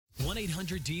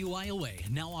1-800-DUIOA,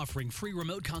 now offering free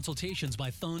remote consultations by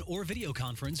phone or video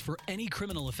conference for any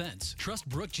criminal offense. Trust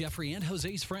Brooke, Jeffrey, and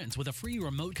Jose's friends with a free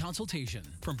remote consultation.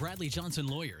 From Bradley Johnson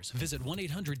Lawyers, visit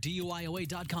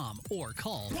 1-800-DUIOA.com or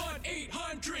call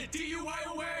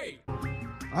 1-800-DUIOA.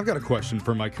 I've got a question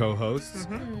for my co-hosts.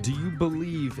 Do you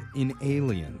believe in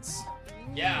aliens?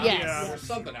 Yeah. Yes. There's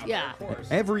something out Yeah. there, of course.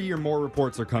 Every year more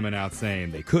reports are coming out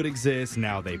saying they could exist.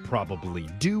 Now they probably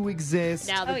do exist.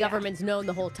 Now the government's known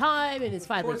the whole time and is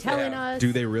finally course they telling have. us.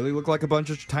 Do they really look like a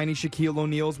bunch of tiny Shaquille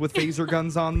O'Neals with phaser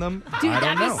guns on them? Dude, I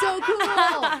don't that'd know. be so cool.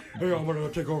 Hey, I'm gonna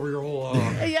take over your whole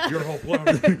Yeah. your whole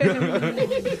planet.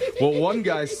 Well, one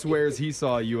guy swears he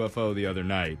saw a UFO the other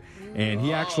night, and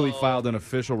he actually filed an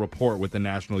official report with the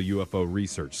National UFO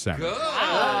Research Center. Good.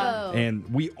 Oh. And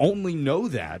we only know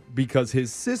that because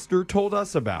his sister told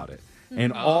us about it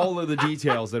and all of the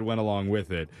details that went along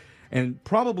with it. And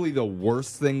probably the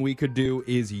worst thing we could do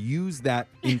is use that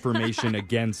information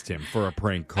against him for a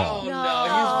prank call. Oh, no.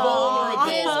 He's vulnerable.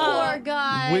 This poor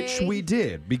guy. Which we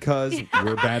did because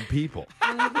we're bad people.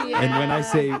 And when I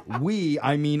say we,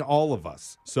 I mean all of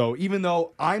us. So even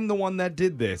though I'm the one that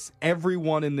did this,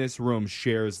 everyone in this room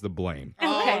shares the blame.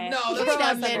 Oh, no. That's Wait a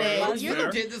not minute. fair. You-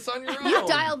 You did this on your own. You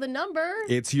dialed the number.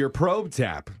 It's your probe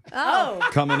tap Oh.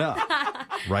 coming up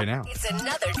right now. It's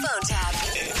another phone tap.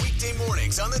 Weekday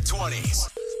mornings on the 20s.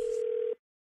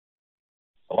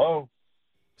 Hello?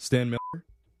 Stan Miller?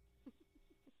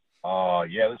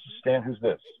 Yeah, this is Stan. Who's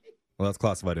this? Well, that's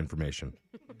classified information.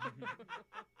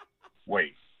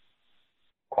 Wait.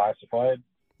 Classified?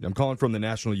 I'm calling from the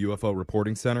National UFO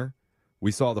Reporting Center.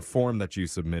 We saw the form that you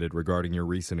submitted regarding your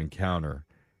recent encounter,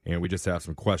 and we just have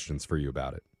some questions for you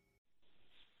about it.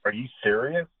 Are you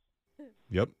serious?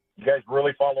 Yep. You guys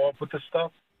really follow up with this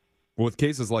stuff? Well, with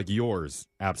cases like yours,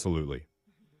 absolutely.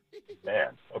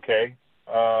 Man, okay.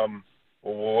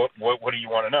 What do you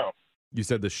want to know? You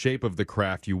said the shape of the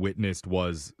craft you witnessed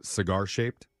was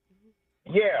cigar-shaped?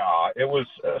 Yeah, it was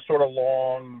sort of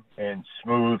long and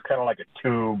smooth, kind of like a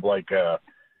tube,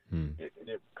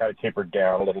 it kind of tapered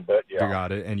down a little bit. You Yeah.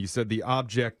 got it. And you said the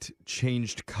object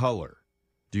changed color.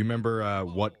 Do you remember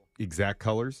what exact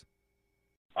colors?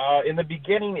 In the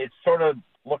beginning, it sort of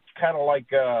looked kind of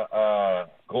like a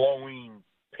glowing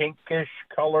pinkish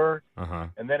color, Uh-huh.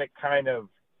 and then it kind of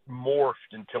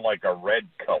morphed into like a red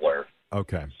color.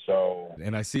 Okay. So,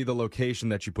 And I see the location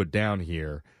that you put down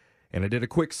here, and I did a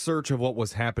quick search of what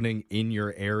was happening in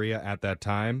your area at that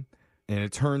time, and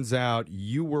it turns out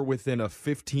you were within a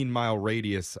 15-mile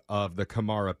radius of the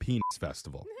Kamara Penis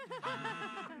Festival.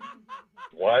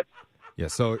 what? Yeah,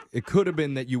 so it could have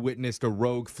been that you witnessed a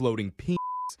rogue floating penis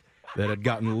that had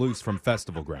gotten loose from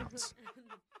festival grounds.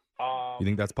 You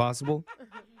think that's possible?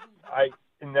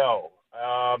 No.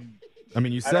 I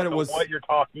mean, you I said don't it know was. what you're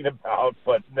talking about,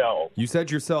 but no. You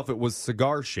said yourself it was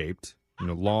cigar-shaped,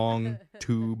 long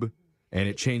tube, and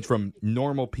it changed from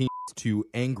normal penis to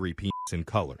angry penis in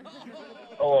color.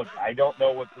 Oh, look, I don't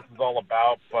know what this is all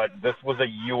about, but this was a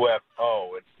UFO.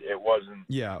 It wasn't.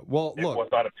 Yeah, well, It was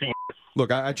look, not a penis.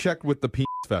 I checked with the penis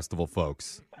festival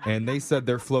folks, and they said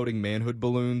their floating manhood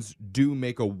balloons do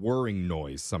make a whirring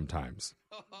noise sometimes.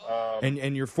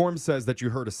 And your form says that you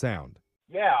heard a sound.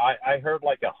 Yeah, I heard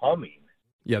like a humming.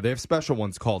 Yeah, they have special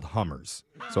ones called Hummers.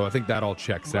 So I think that all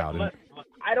checks out. And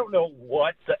I don't know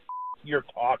what the you're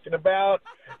talking about.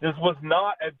 This was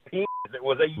not a penis. It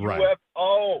was a Right.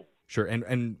 UFO. sure,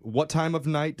 and what time of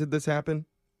night did this happen?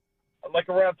 Like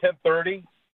around 10:30.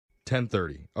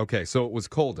 10:30. Okay, so it was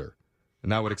colder,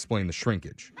 and that would explain the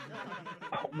shrinkage.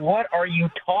 What are you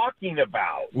talking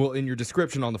about? Well, in your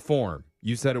description on the form,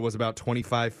 you said it was about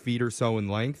 25 feet or so in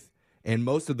length, and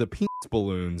most of the penis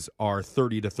balloons are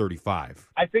 30 to 35.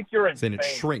 I think you're And insane. it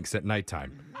shrinks at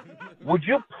nighttime. Would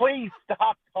you please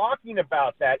stop talking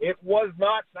about that? It was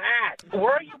not that.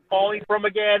 Where are you calling from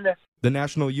again? The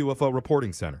National UFO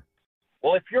Reporting Center.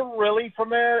 Well, if you're really from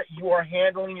there, you are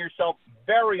handling yourself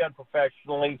very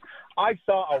unprofessionally. I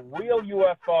saw a real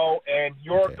UFO, and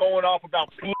you're Okay. going off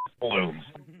about penis balloons.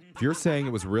 If you're saying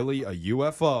it was really a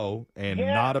UFO and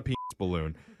Yeah. not a penis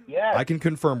balloon, Yes. I can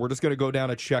confirm. We're just going to go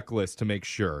down a checklist to make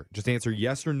sure. Just answer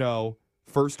yes or no.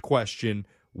 First question,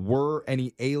 were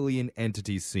any alien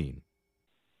entities seen?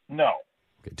 No.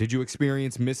 Okay. Did you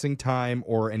experience missing time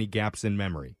or any gaps in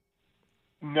memory?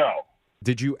 No.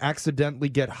 Did you accidentally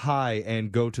get high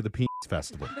and go to the penis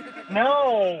festival?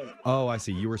 No. Oh, I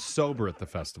see. You were sober at the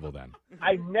festival then.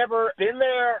 I've never been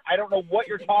there. I don't know what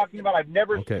you're talking about. I've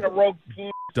never Okay. seen a rogue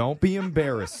penis. Don't be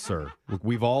embarrassed, sir. Look,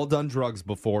 we've all done drugs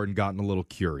before and gotten a little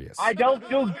curious. I don't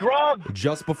do drugs.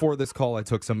 Just before this call, I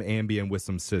took some Ambien with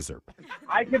some scissor.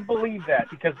 I can believe that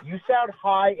because you sound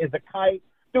high as a kite.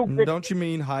 stupid. Don't you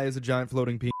mean high as a giant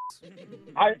floating penis?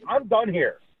 I'm done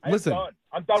here. Listen,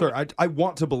 I'm done. sir, I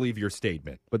want to believe your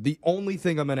statement, but the only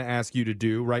thing I'm going to ask you to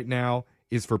do right now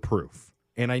is for proof.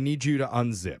 And I need you to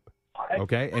unzip,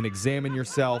 okay, and examine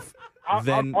yourself.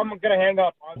 Then I'm going to hang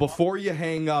up. before you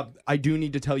hang up, I do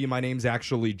need to tell you my name's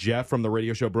actually Jeff from the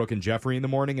radio show Brooke and Jeffrey in the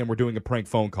Morning, and we're doing a prank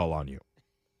phone call on you.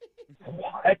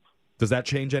 What? Does that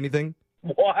change anything?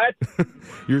 What?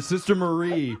 Your sister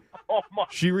Marie, Oh, my.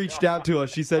 she reached out to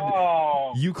us. She said,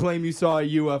 Oh. you claim you saw a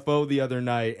UFO the other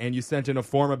night, and you sent in a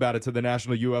form about it to the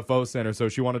National UFO Center, so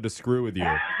she wanted to screw with you.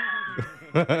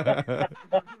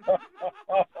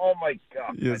 Oh, my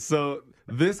God. Yeah, so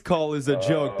this call is a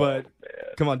joke, but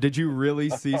come on, did you really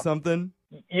see something?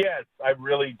 Yes, I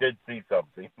really did see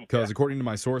something. Because according to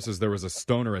my sources, there was a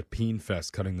stoner at Peen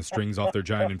Fest cutting the strings off their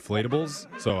giant inflatables,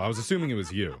 so I was assuming it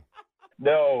was you.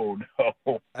 No.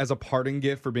 As a parting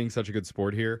gift for being such a good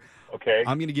sport here, Okay.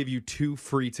 I'm going to give you 2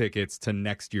 free tickets to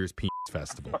next year's Peen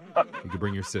Festival. You can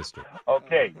bring your sister.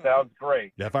 Okay, sounds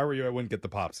great. If I were you, I wouldn't get the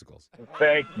popsicles.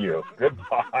 Thank you.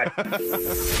 Goodbye.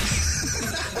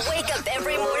 Wake up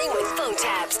every morning with phone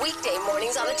taps. Weekday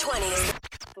mornings on the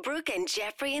 20s. Brooke and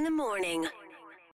Jeffrey in the morning.